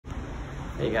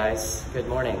Hey guys, good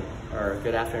morning, or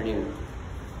good afternoon,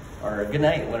 or good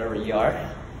night, whatever you are.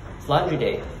 It's laundry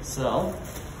day, so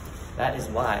that is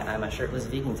why I'm a shirtless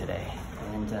vegan today.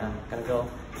 And I'm gonna go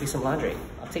do some laundry.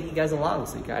 I'll take you guys along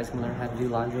so you guys can learn how to do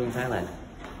laundry in Thailand.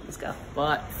 Let's go.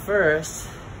 But first,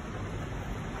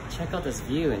 check out this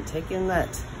view and take in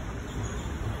that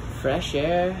fresh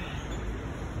air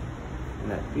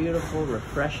and that beautiful,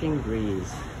 refreshing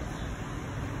breeze.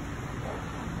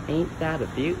 Ain't that a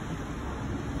beaut?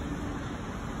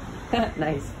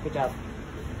 Nice, good job.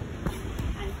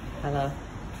 Hi. Hello.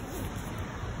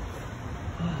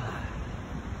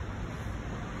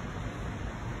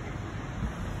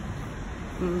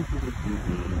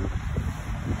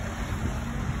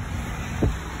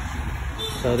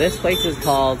 So this place is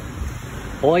called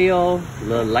Oyo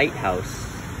Le Lighthouse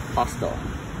Hostel.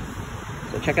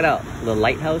 So check it out, Le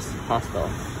Lighthouse Hostel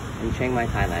in Chiang Mai,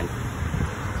 Thailand.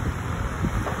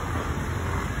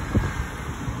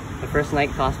 The first night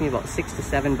cost me about $6 to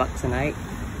 $7 a night,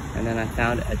 and then I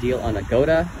found a deal on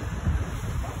Agoda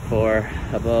for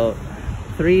about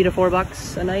 $3 to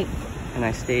 $4 a night, and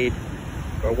I stayed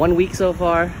for 1 week so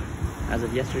far as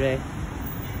of yesterday,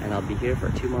 and I'll be here for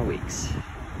 2 more weeks.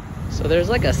 So there's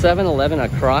like a 7-Eleven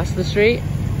across the street,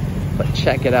 but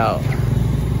check it out,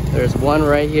 there's one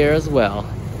right here as well.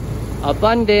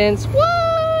 Abundance.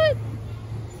 What?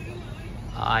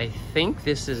 I think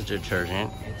this is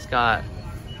detergent. It's got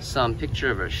some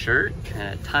picture of a shirt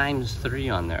and a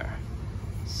 ×3 on there.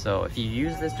 So if you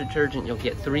use this detergent, you'll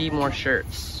get 3 more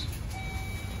shirts.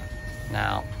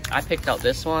 Now, I picked out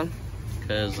this one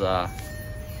because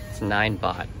it's 9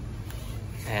 baht.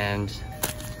 And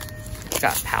it's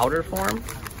got powder form.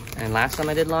 And last time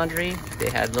I did laundry,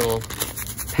 they had little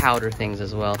powder things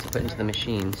as well to put into the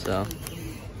machine. So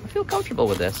I feel comfortable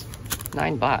with this.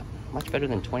 9 baht, much better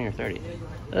than 20 or 30.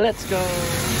 Let's go.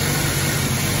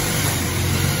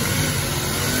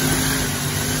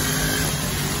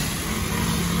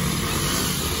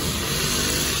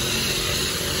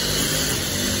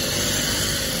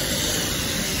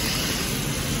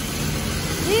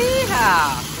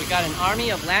 We got an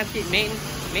army of landscape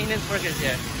maintenance workers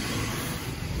here.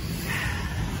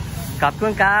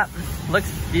 Kapkun kap. Looks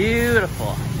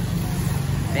beautiful.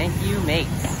 Thank you,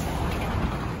 mates.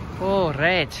 All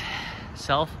right.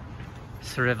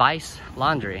 Self-service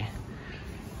laundry.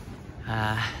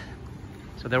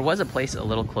 So there was a place a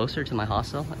little closer to my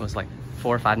hostel. It was like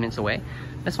 4 or 5 minutes away.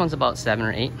 This one's about 7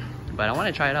 or 8, but I want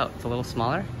to try it out. It's a little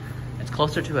smaller. It's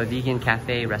closer to a vegan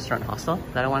cafe, restaurant, hostel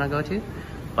that I want to go to.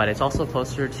 But it's also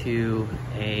closer to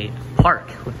a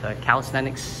park with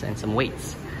calisthenics and some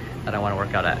weights that I want to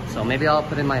work out at. So maybe I'll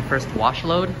put in my first wash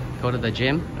load, go to the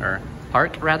gym, or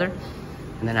park rather,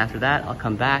 and then after that I'll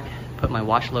come back, put my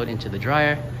wash load into the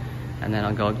dryer, and then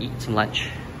I'll go eat some lunch.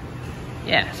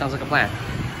 Yeah, sounds like a plan.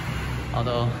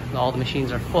 Although all the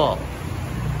machines are full.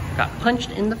 Got punched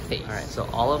in the face. All right, so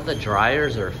all of the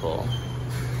dryers are full,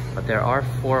 but there are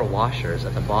 4 washers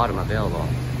at the bottom available.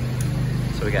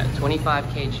 So we got 25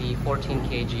 kg, 14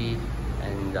 kg,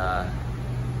 and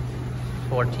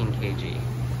 14 kg.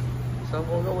 So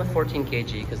we'll go with 14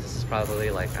 kg because this is probably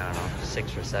like, I don't know,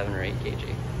 6 or 7 or 8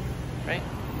 kg, right?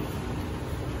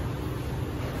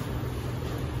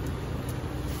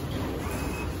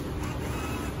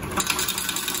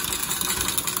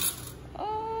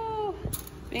 Oh,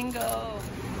 bingo.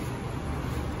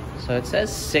 So it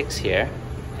says 6 here,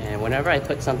 and whenever I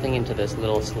put something into this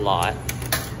little slot,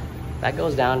 that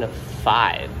goes down to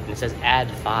 5, and it says add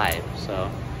 5. So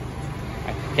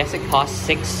I guess it costs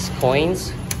 6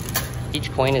 coins.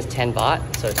 Each coin is 10 baht,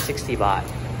 so it's 60 baht.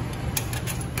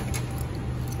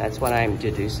 That's what I'm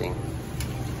deducing.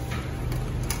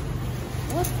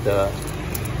 What the?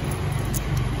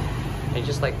 It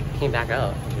just like came back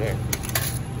out. It's weird.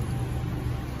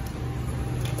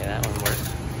 Yeah, that one works.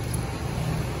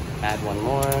 Add 1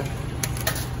 more.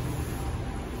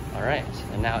 All right,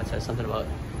 and now it says something about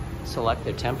select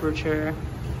the temperature.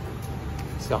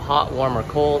 So hot, warm, or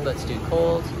cold. Let's do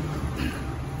cold.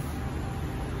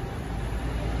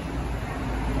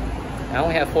 I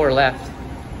only have 4 left.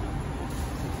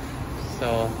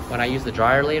 So when I use the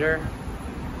dryer later,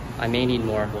 I may need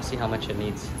more. We'll see how much it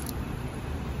needs.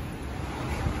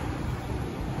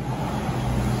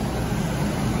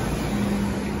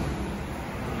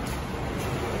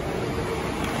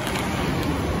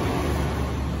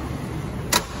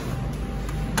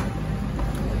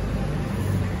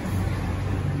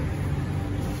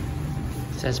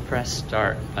 It says press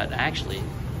start, but actually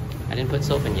I didn't put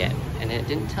soap in yet, and it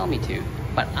didn't tell me to.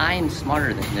 But I'm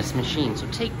smarter than this machine, so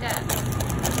take that.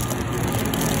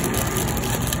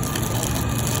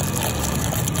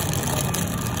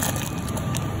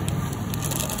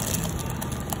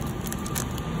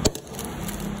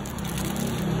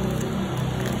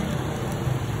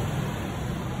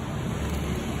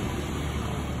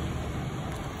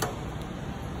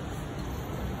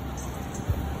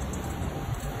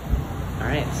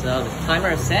 right, so the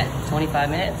timer is set, 25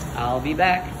 minutes. I'll be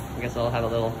back. I guess I'll have a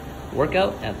little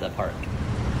workout at the park.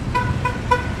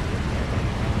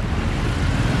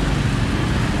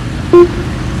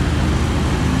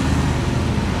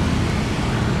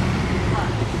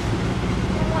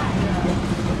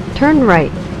 Turn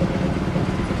right.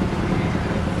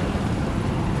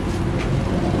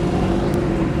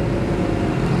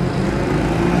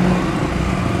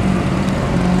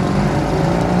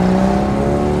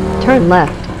 Turn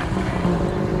left.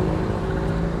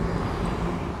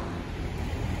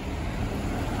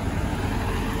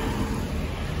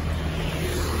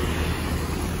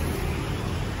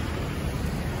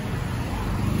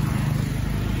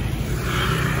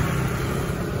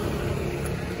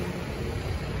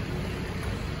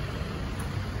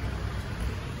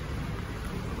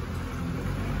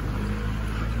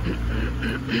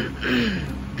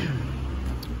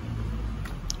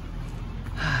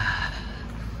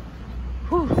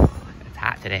 Whew, it's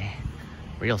hot today.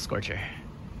 Real scorcher.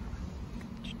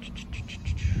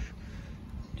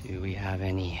 Do we have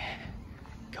any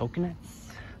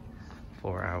coconuts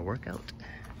for our workout?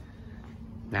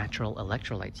 Natural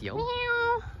electrolytes, yo.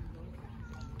 Meow.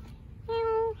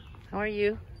 Meow. How are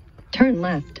you? Turn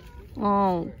left.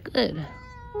 Oh, good.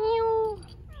 Meow.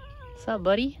 What's up,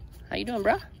 buddy? How you doing,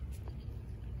 bro?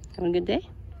 Having a good day?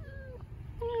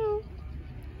 Meow.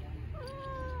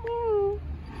 Meow.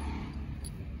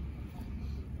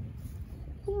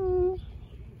 Meow.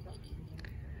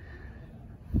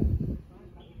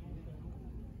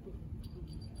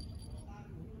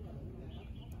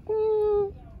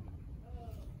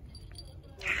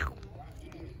 Meow.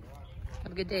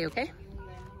 Have a good day, okay?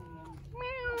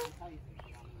 Meow.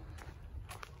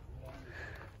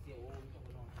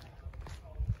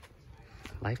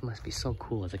 Life must be so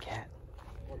cool as a cat.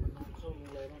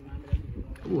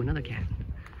 Ooh, another cat.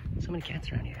 So many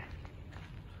cats around here.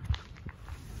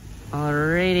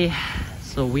 Alrighty,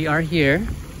 so we are here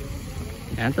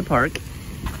at the park.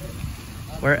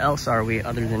 Where else are we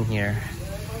other than here?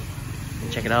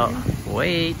 Check it out.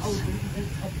 Wait.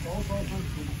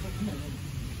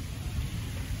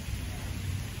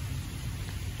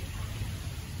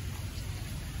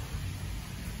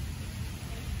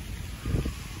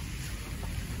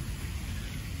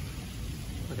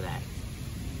 Look at that.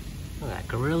 Look at that.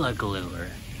 Gorilla glue or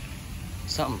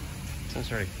something. Some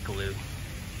sort of glue.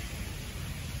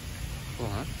 Cool,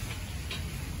 huh?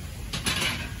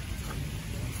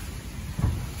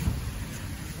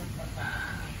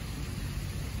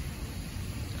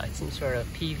 Some sort of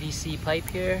PVC pipe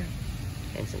here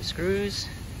and some screws.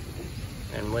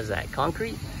 And what is that,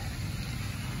 concrete?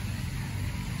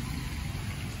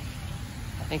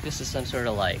 I think this is some sort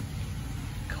of like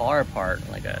car part,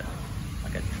 like a I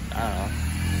don't know,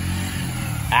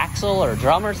 axle or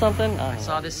drum or something. I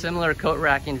saw this similar coat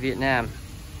rack in Vietnam.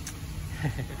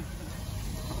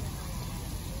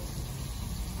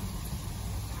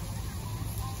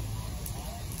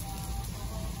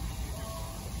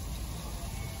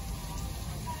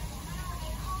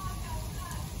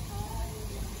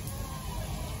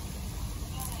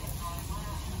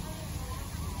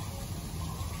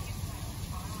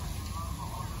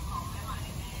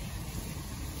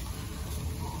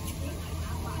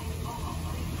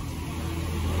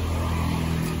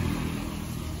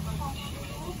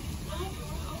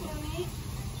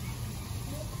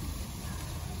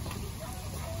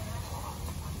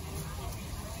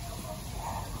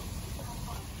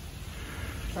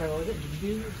 Sorry, what was it? Do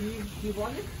you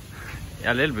want it?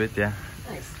 Yeah, a little bit, yeah.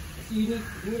 Nice. So you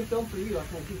need a film for you, I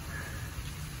think.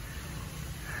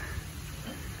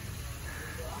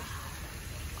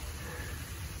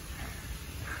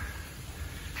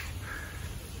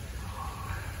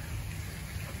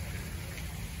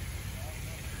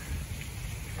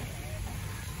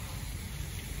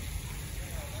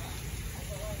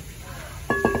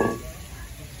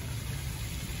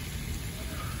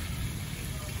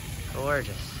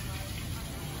 Gorgeous.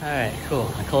 Alright, cool.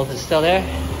 My clothes is still there.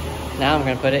 Now I'm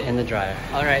gonna put it in the dryer.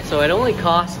 Alright, so it only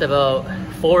cost about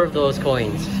 4 of those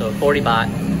coins, so 40 baht.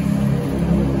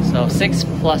 So 6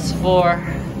 plus 4,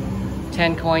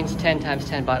 10 coins, 10 times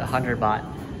 10 baht, 100 baht.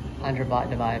 100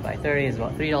 baht divided by 30 is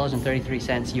about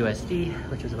 $3.33 USD,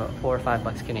 which is about 4 or 5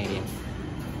 bucks Canadian.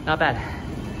 Not bad.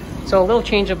 So a little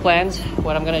change of plans.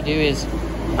 What I'm gonna do is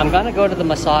I'm gonna go to the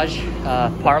massage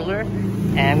parlor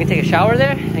and I'm gonna take a shower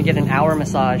there and get an hour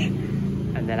massage.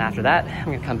 And then after that, I'm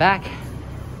gonna come back,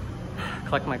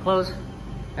 collect my clothes,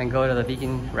 and go to the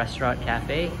vegan restaurant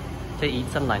cafe to eat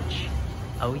some lunch.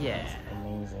 Oh yeah.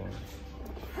 Amazing.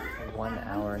 A 1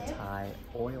 hour Thai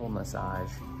oil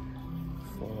massage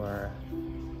for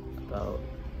about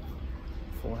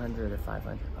 400 or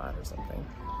 500 baht or something.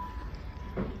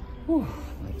 Whew,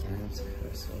 my calves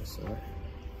are so sore.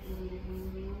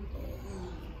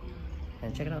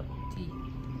 And check it out, tea.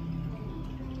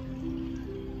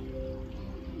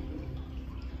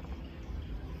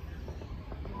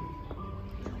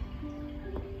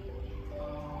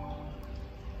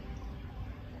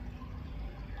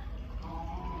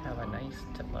 Have a nice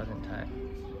to pleasant time.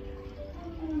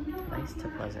 Nice to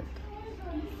pleasant.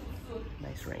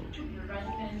 Nice range.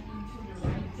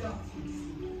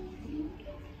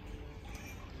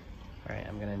 Alright,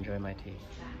 I'm gonna enjoy my tea.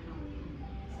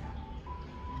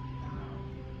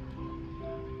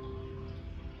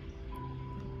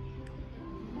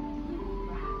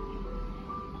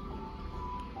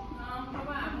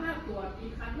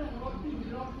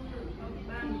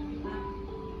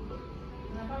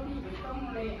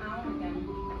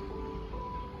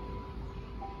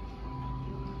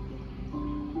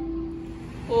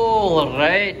 All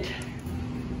right,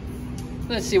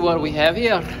 let's see what we have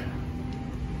here.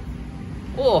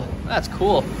 Oh, that's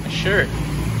cool, a shirt.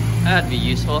 That'd be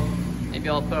useful. Maybe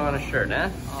I'll put on a shirt, huh?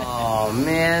 Oh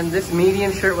man, this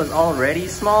medium shirt was already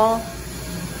small.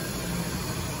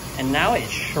 And now it's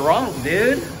shrunk,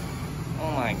 dude.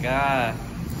 Oh my God.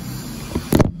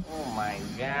 Oh my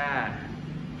God.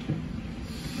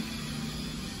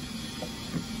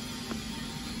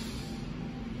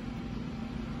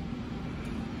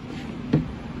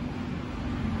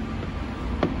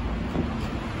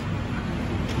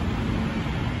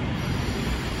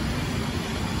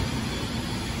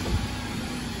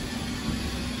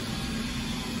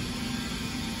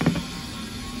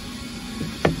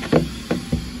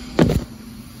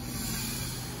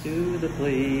 To the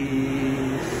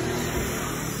place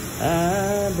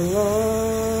I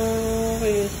belong,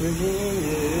 West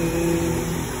Virginia.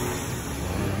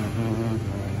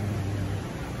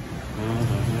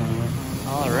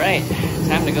 All right,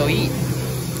 time to go eat.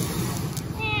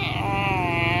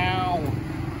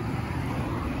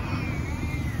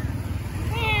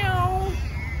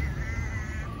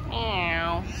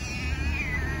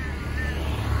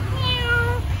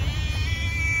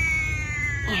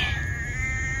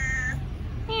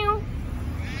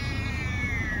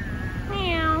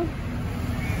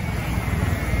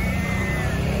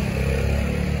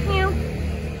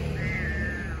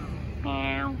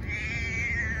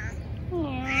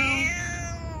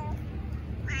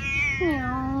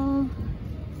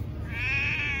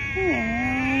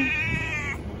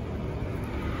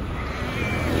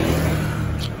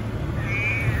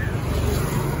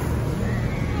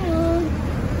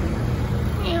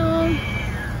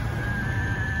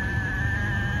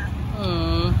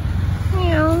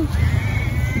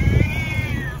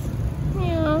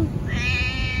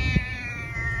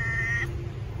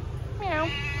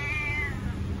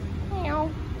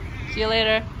 See you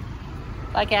later.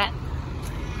 Bye, cat.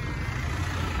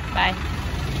 Bye.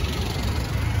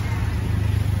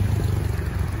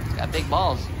 It's got big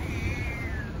balls.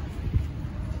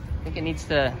 I think it needs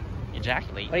to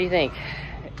ejaculate. What do you think?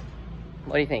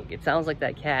 What do you think? It sounds like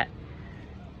that cat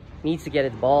needs to get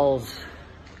its balls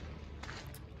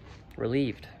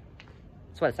relieved.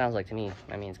 That's what it sounds like to me.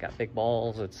 I mean, it's got big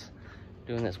balls. It's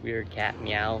doing this weird cat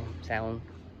meow sound.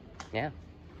 Yeah.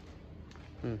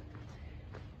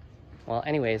 Well,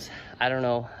 anyways, I don't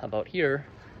know about here,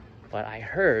 but I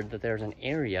heard that there's an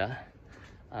area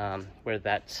where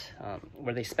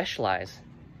they specialize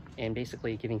in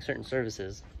basically giving certain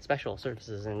services, special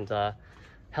services, and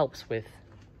helps with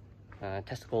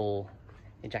testicle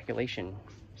ejaculation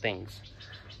things.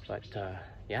 But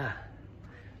yeah,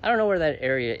 I don't know where that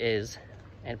area is,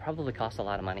 and it probably costs a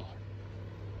lot of money.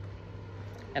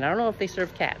 And I don't know if they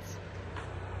serve cats,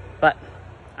 but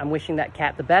I'm wishing that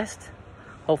cat the best.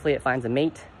 Hopefully it finds a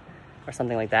mate or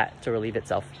something like that to relieve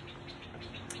itself.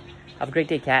 Have a great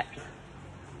day, cat.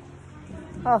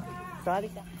 Oh,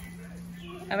 sorry.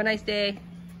 Have a nice day.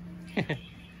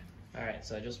 All right,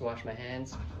 so I just washed my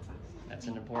hands. That's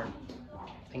an important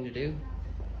thing to do.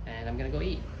 And I'm gonna go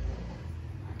eat.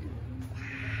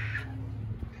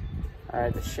 All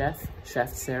right, the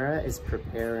Chef Sarah is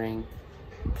preparing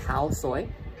cow soy.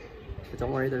 But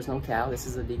don't worry, there's no cow. This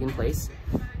is a vegan place.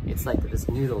 It's like this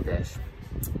noodle dish.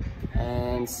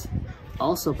 And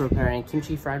also preparing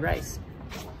kimchi fried rice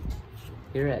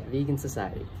here at Vegan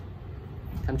Society.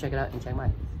 Come check it out in Chiang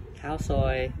Mai. Cow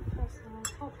soy,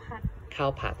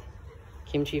 cow pat,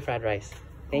 kimchi fried rice.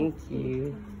 Thank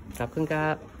you. Khap khun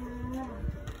krap.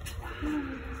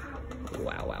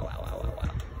 Wow, wow, wow, wow, wow,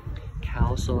 wow.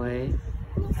 Cow soy,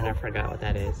 and I forgot what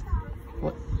that is.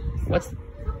 What's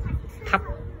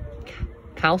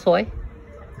cow soy?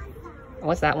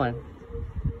 What's that one?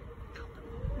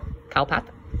 Cow pat.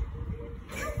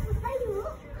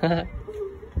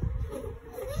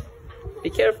 Be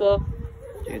careful.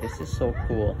 Dude, this is so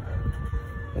cool.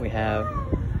 We have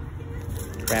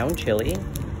ground chili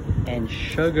and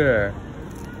sugar.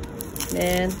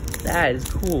 Man, that is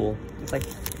cool. It's like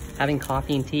having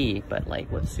coffee and tea, but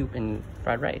like with soup and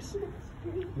fried rice.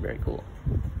 Very cool.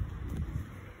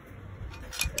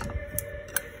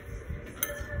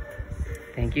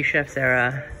 Thank you, Chef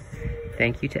Sarah.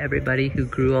 Thank you to everybody who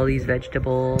grew all these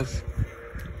vegetables.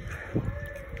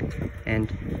 And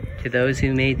to those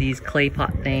who made these clay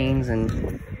pot things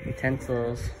and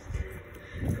utensils.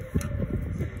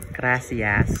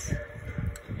 Gracias.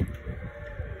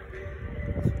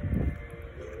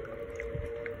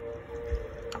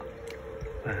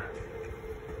 Wow.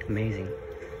 Amazing.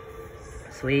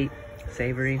 Sweet,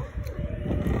 savory.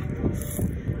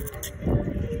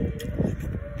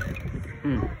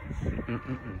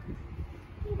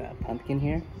 Got a pumpkin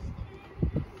here.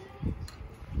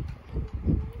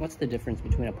 What's the difference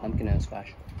between a pumpkin and a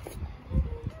squash?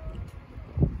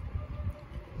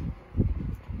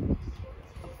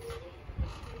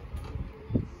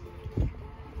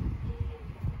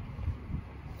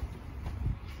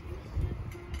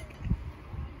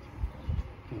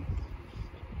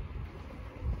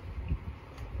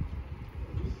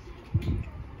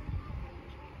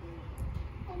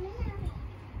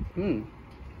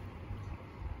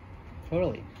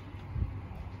 Totally.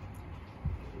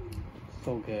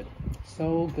 So good.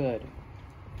 So good.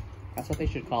 That's what they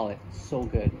should call it. So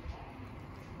good.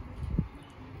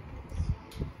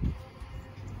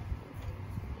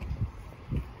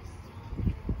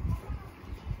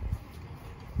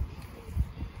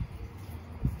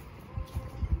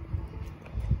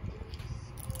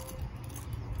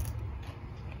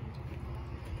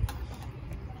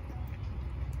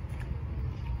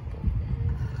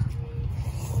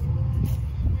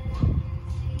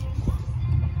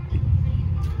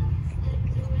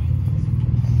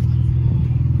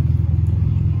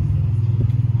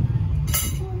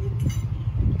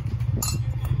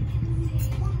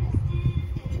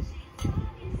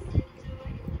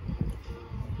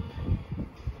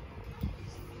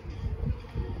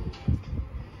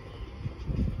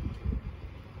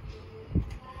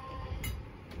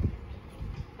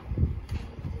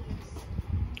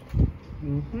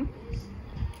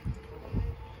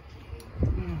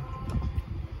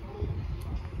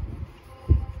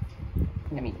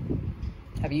 Yummy.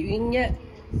 Have you eaten yet?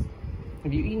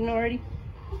 Have you eaten already?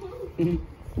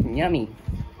 Yummy.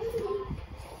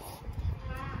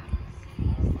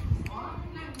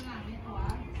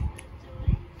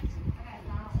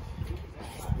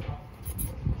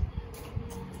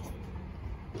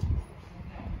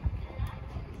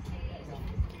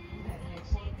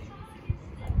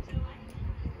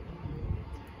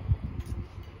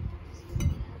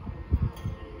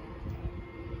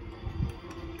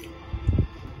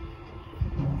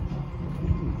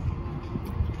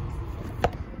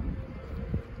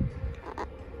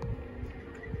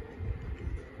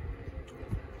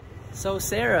 So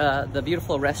Sarah, the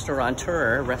beautiful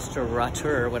restaurateur,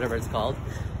 whatever it's called,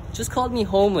 just called me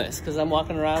homeless because I'm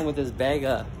walking around with this bag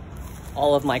of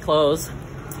all of my clothes.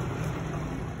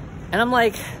 And I'm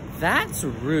like, that's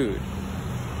rude.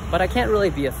 But I can't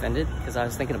really be offended because I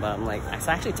was thinking about it. I'm like, it's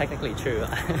actually technically true.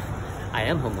 I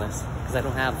am homeless because I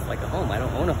don't have like a home. I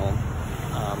don't own a home.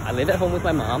 I live at home with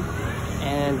my mom,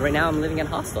 and right now I'm living in a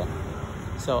hostel.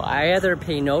 So I either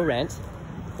pay no rent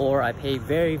or I pay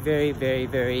very, very, very,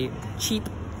 very cheap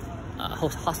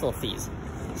hostel fees.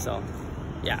 So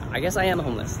yeah, I guess I am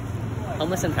homeless.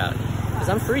 Homeless and proud. Because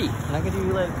I'm free and I can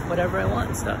do like whatever I want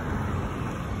and stuff.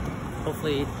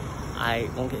 Hopefully I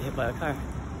won't get hit by a car.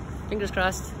 Fingers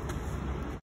crossed.